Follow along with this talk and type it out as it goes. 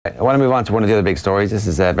I want to move on to one of the other big stories. This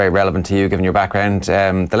is very relevant to you, given your background.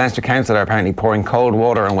 The Leinster Council are apparently pouring cold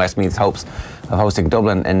water on Westmeath's hopes of hosting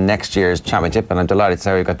Dublin in next year's championship, and I'm delighted to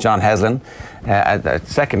say we've got John Heslin, the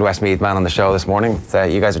second Westmeath man on the show this morning.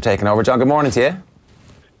 You guys are taking over. John, good morning to you.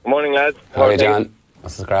 Good morning, lads. How are you, John?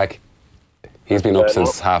 What's the crack? He's been up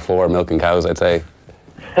since 4:30 milking cows, I'd say.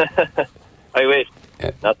 I wish. Yeah.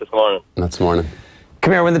 Not this morning. Not this morning.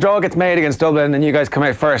 Come here, when the draw gets made against Dublin and you guys come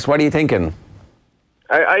out first, what are you thinking?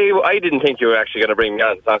 I didn't think you were actually going to bring me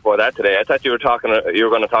on to talk about that today. I thought you were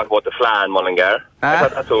going to talk about the flan in Mullingar. I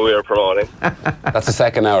thought that's what we were promoting. That's the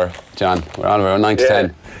second hour, John. We're on 9 to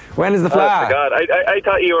 10. When is the flan? Oh, God. I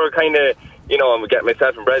thought you were kind of, get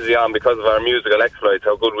myself and Breslin on because of our musical exploits,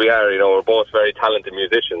 how good we are. We're both very talented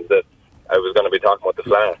musicians, that I was going to be talking about the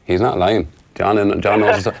flan. He's not lying. John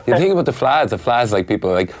knows. The thing about the flags like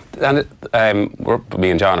people like, and me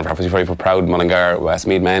and John are probably very proud Mullingar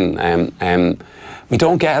Westmeath men. We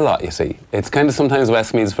don't get a lot, you see. It's kind of sometimes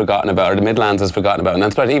Westmeath is forgotten about, or the Midlands is forgotten about, and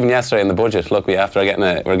that's why even yesterday in the budget, look, we're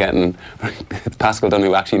getting Pascal Dunn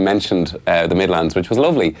who actually mentioned the Midlands, which was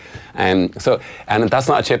lovely. And that's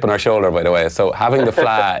not a chip on our shoulder, by the way. So having the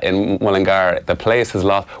fla in Mullingar, the place is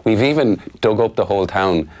lost. We've even dug up the whole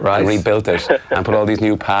town and rebuilt it and put all these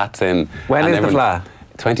new paths in. When is the fla?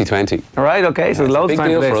 2020. All right, okay, so loads of time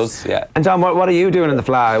big deal for for this. us, yeah. And John, what are you doing in the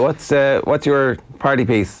fla? What's your party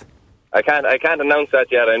piece? I can't announce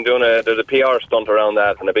that yet. There's a PR stunt around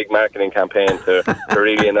that and a big marketing campaign to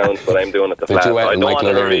really announce what I'm doing at the flat. So I don't want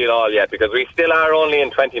to reveal all yet because we still are only in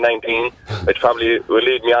 2019, which probably will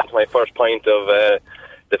lead me on to my first point of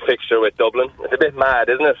the fixture with Dublin. It's a bit mad,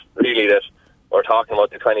 isn't it, really, that we're talking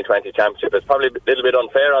about the 2020 championship. It's probably a little bit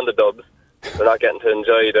unfair on the Dubs. They're not getting to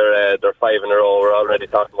enjoy their 5 in a row. We're already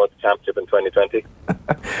talking about the championship in 2020.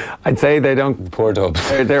 I'd say they don't. Poor Dubs.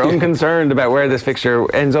 They're unconcerned about where this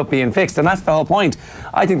fixture ends up being fixed, and that's the whole point.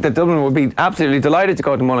 I think that Dublin would be absolutely delighted to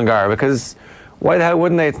go to Mullingar because why the hell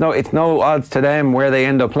wouldn't they? It's no odds to them where they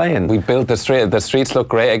end up playing. We built the street. The streets look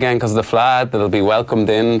great again because of the flag. That'll be welcomed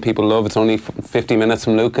in. People love. It's only 50 minutes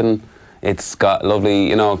from Lucan. It's got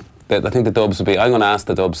lovely, I think the Dubs would be. I'm going to ask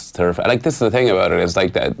the Dubs to. Like, this is the thing about it, is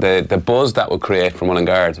like the buzz that would create for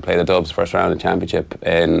Mullingar to play the Dubs first round in championship,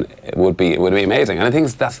 and it would be amazing. And I think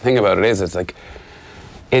that's the thing about it, is it's like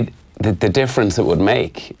the difference it would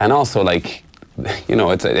make, and also like,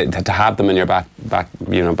 to have them in your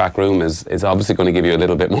back room is obviously going to give you a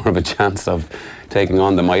little bit more of a chance of taking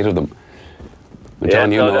on the might of them.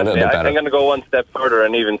 John, know a little bit better. I'm going to go one step further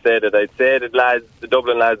and even say that I'd say that the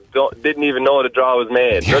Dublin lads didn't even know the draw was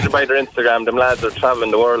made. Judging by their Instagram, them lads are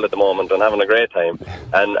travelling the world at the moment and having a great time,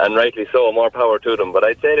 and rightly so, more power to them. But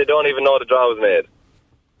I'd say they don't even know the draw was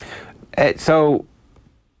made. So,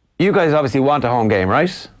 you guys obviously want a home game,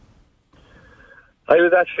 right? I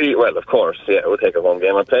was actually, well, of course, yeah, we'll take a home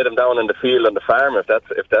game. I played them down in the field on the farm if that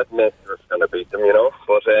makes us going to beat them,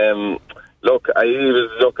 But look, I was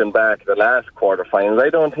looking back at the last quarterfinals. I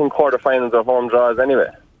don't think quarterfinals are home draws anyway.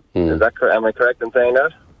 Is that correct? Am I correct in saying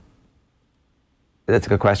that? That's a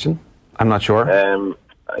good question. I'm not sure.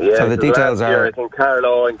 Yeah, so the details are. I think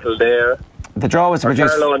Carlow and Kildare. The draw was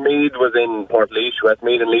produced. Carlow and Meath was in Portlaoise.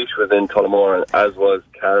 Westmeath and Laois was in Tullamore, as was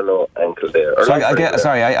Carlow and Kildare.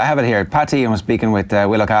 Sorry, I have it here. Pat Ian was speaking with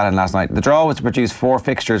Will O'Callaghan last night. The draw was to produce 4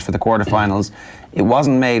 fixtures for the quarterfinals. It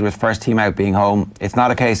wasn't made with first team out being home. It's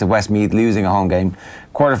not a case of Westmeath losing a home game.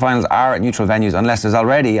 Quarterfinals are at neutral venues unless there's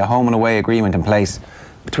already a home and away agreement in place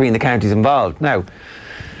between the counties involved. Now,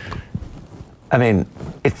 I mean,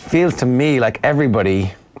 it feels to me like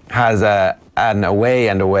everybody has an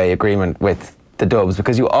away agreement with the Dubs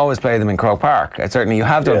because you always play them in Croke Park. Certainly you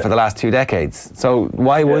have done for the last 2 decades. So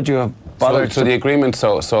why would you have bothered? So the agreement,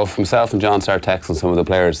 so if myself and John start texting some of the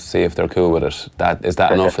players to see if they're cool with it, is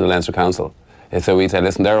that enough for the Leinster Council? So we say,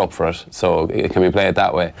 listen, they're up for it, so can we play it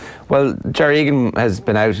that way? Well, Jerry Egan has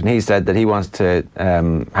been out and he said that he wants to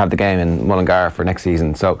have the game in Mullingar for next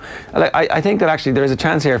season. So I think that actually there is a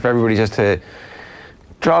chance here for everybody just to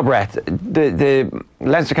draw breath. The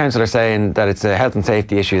Leinster Council are saying that it's a health and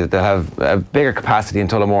safety issue, that they'll have a bigger capacity in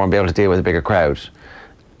Tullamore and be able to deal with a bigger crowd.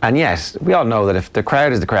 And yes, we all know that if the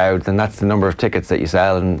crowd is the crowd, then that's the number of tickets that you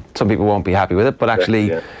sell, and some people won't be happy with it, but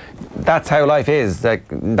actually that's how life is.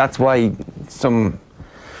 That's why some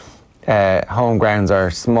home grounds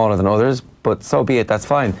are smaller than others, but so be it, that's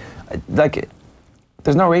fine.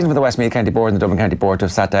 There's no reason for the Westmeath County Board and the Dublin County Board to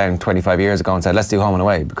have sat down 25 years ago and said, let's do home and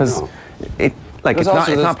away, because it's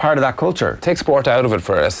not part of that culture. Take sport out of it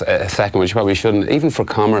for a second, which you probably shouldn't. Even for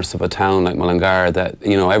commerce of a town like Mullingar, that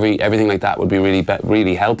everything like that would be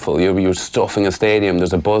really helpful. You're stuffing a stadium.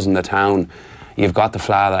 There's a buzz in the town. you've got the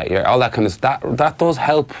FLA that year, all that kind of that does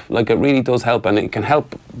help. Like, it really does help, and it can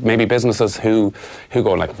help maybe businesses who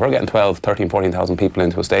go, like, if we're getting 12, 13, 14,000 people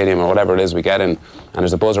into a stadium or whatever it is we get in, and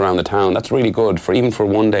there's a buzz around the town, that's really good for even for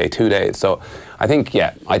 1 day, 2 days. So I think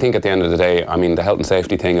at the end of the day, I mean, the health and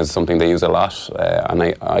safety thing is something they use a lot,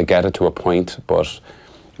 and I get it to a point, but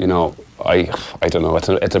you know, I don't know.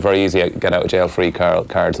 It's a very easy get out of jail free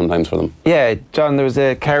card sometimes for them. Yeah, John, there was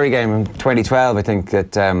a Kerry game in 2012, I think,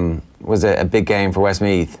 that was a big game for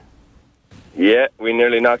Westmeath. Yeah, we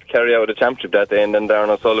nearly knocked Kerry out of the championship that day, and then Darren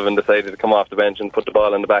O'Sullivan decided to come off the bench and put the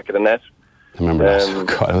ball in the back of the net. I remember that.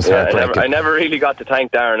 God, it was heartbreaking. I never really got to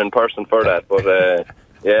thank Darren in person for that, but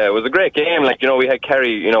yeah, it was a great game. Like, you know, we had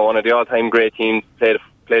Kerry, you know, one of the all-time great teams, played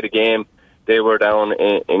a game. They were down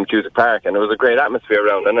in Cusack Park, and it was a great atmosphere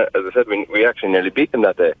around. And as I said, we actually nearly beat them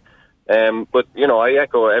that day. But you know, I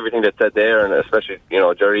echo everything that's said there, and especially, you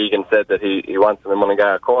know, Jerry Egan said that he wants them in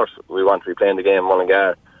Mullingar. Of course, we want to be playing the game in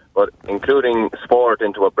Mullingar, but including sport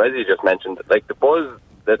into what Breslin just mentioned, like the buzz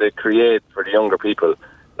that it creates for the younger people.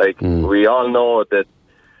 Like we all know that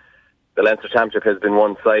the Leinster Championship has been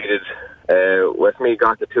one-sided. Westmeath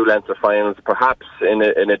got the 2 Leinster finals. Perhaps in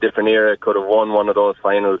a different era, could have won one of those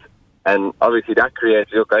finals. And obviously that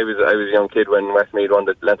creates, look, I was a young kid when Westmeath won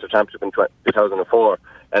the Leinster Championship in 2004,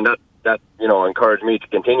 and that you know, encouraged me to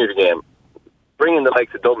continue the game. Bringing the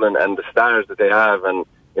likes of Dublin and the stars that they have, and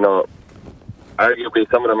you know, arguably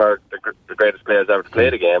some of them are the greatest players ever to play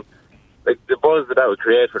the game. Like, the buzz that would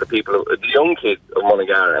create for the people, the young kids of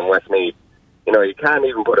Mullingar and Westmeath, you know, you can't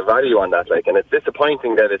even put a value on that. Like, and it's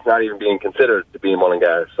disappointing that it's not even being considered to be in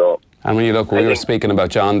Mullingar. So. And when you look, we were speaking about,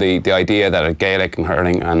 John, the idea that at Gaelic and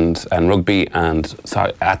hurling and rugby and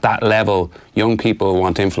at that level, young people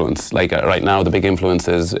want influence. Like right now, the big influence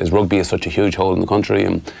is rugby is such a huge hold in the country,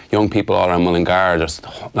 and young people all around Mullingar.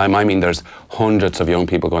 There's hundreds of young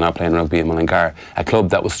people going out playing rugby in Mullingar, a club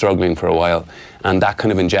that was struggling for a while, and that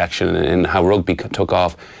kind of injection in how rugby took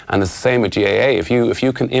off. And it's the same with GAA. If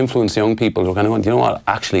you can influence young people, who are kind of going, you know what?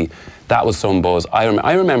 Actually, that was some buzz. I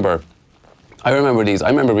remember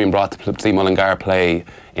being brought to see Mullingar play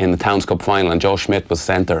in the Towns Cup final, and Joe Schmidt was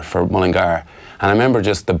centre for Mullingar. And I remember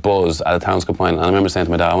just the buzz at the Towns Cup final, and I remember saying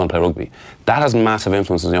to my dad, I want to play rugby. That has massive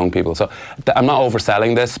influence on young people. So I'm not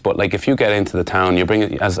overselling this, but like, if you get into the town, you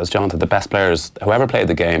bring, as John said, the best players, whoever played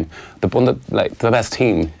the game, the best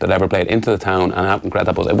team that ever played into the town and create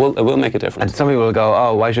that buzz, it will make a difference. And some people will go,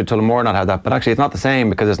 oh, why should Tullamore not have that? But actually, it's not the same,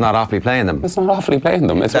 because it's not Offaly playing them. It's not Offaly playing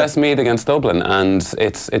them. It's Westmeath against Dublin, and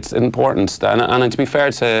it's important. And to be fair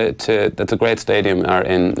to that's a great stadium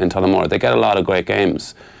in Tullamore. They get a lot of great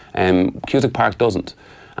games. Cusack Park doesn't,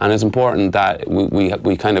 and it's important that we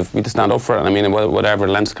just stand up for it. I mean, whatever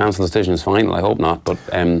the Leinster Council decision is final, I hope not, but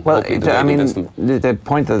well, I mean, the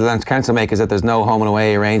point that the Leinster Council make is that there's no home and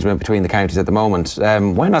away arrangement between the counties at the moment.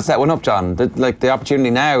 Why not set one up, John? The opportunity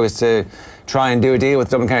now is to try and do a deal with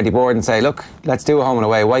the Dublin County Board and say, look, let's do a home and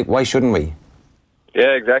away. Why shouldn't we?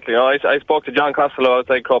 Yeah, exactly. You know, I spoke to John Costello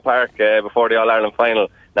outside Croke Park before the All-Ireland final.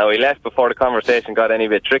 Now, he left before the conversation got any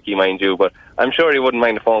bit tricky, mind you, but I'm sure he wouldn't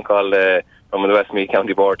mind a phone call from the Westmeath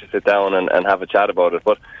County Board to sit down and have a chat about it.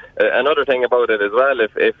 But another thing about it as well,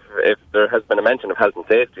 if there has been a mention of health and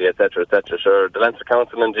safety, etc., sure, the Leinster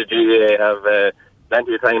Council and the GAA have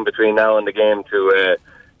plenty of time between now and the game to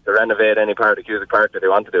renovate any part of Cusack Park that they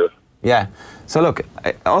want to do. Yeah. So look,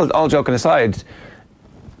 all joking aside,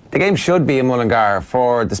 the game should be in Mullingar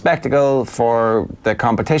for the spectacle, for the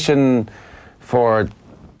competition, for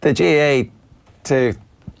the GAA to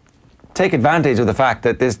take advantage of the fact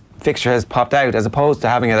that this fixture has popped out, as opposed to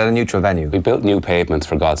having it at a neutral venue. We built new pavements,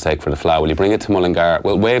 for God's sake, for the FLA. Will you bring it to Mullingar?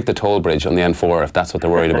 We'll waive the toll bridge on the N4 if that's what they're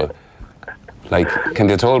worried about. Like, can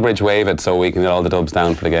the toll bridge waive it so we can get all the dubs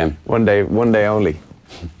down for the game? One day only.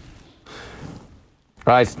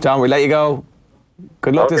 Right, John, we'll let you go.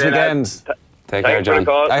 Good luck this weekend. Take care, John.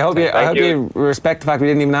 I hope you respect the fact we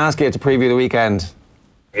didn't even ask you to preview the weekend.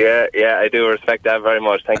 Yeah, I do respect that very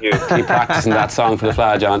much. Thank you. Keep practicing that song for the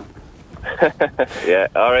FLA, John. Yeah,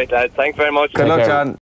 all right, lads. Thanks very much. Good luck, John.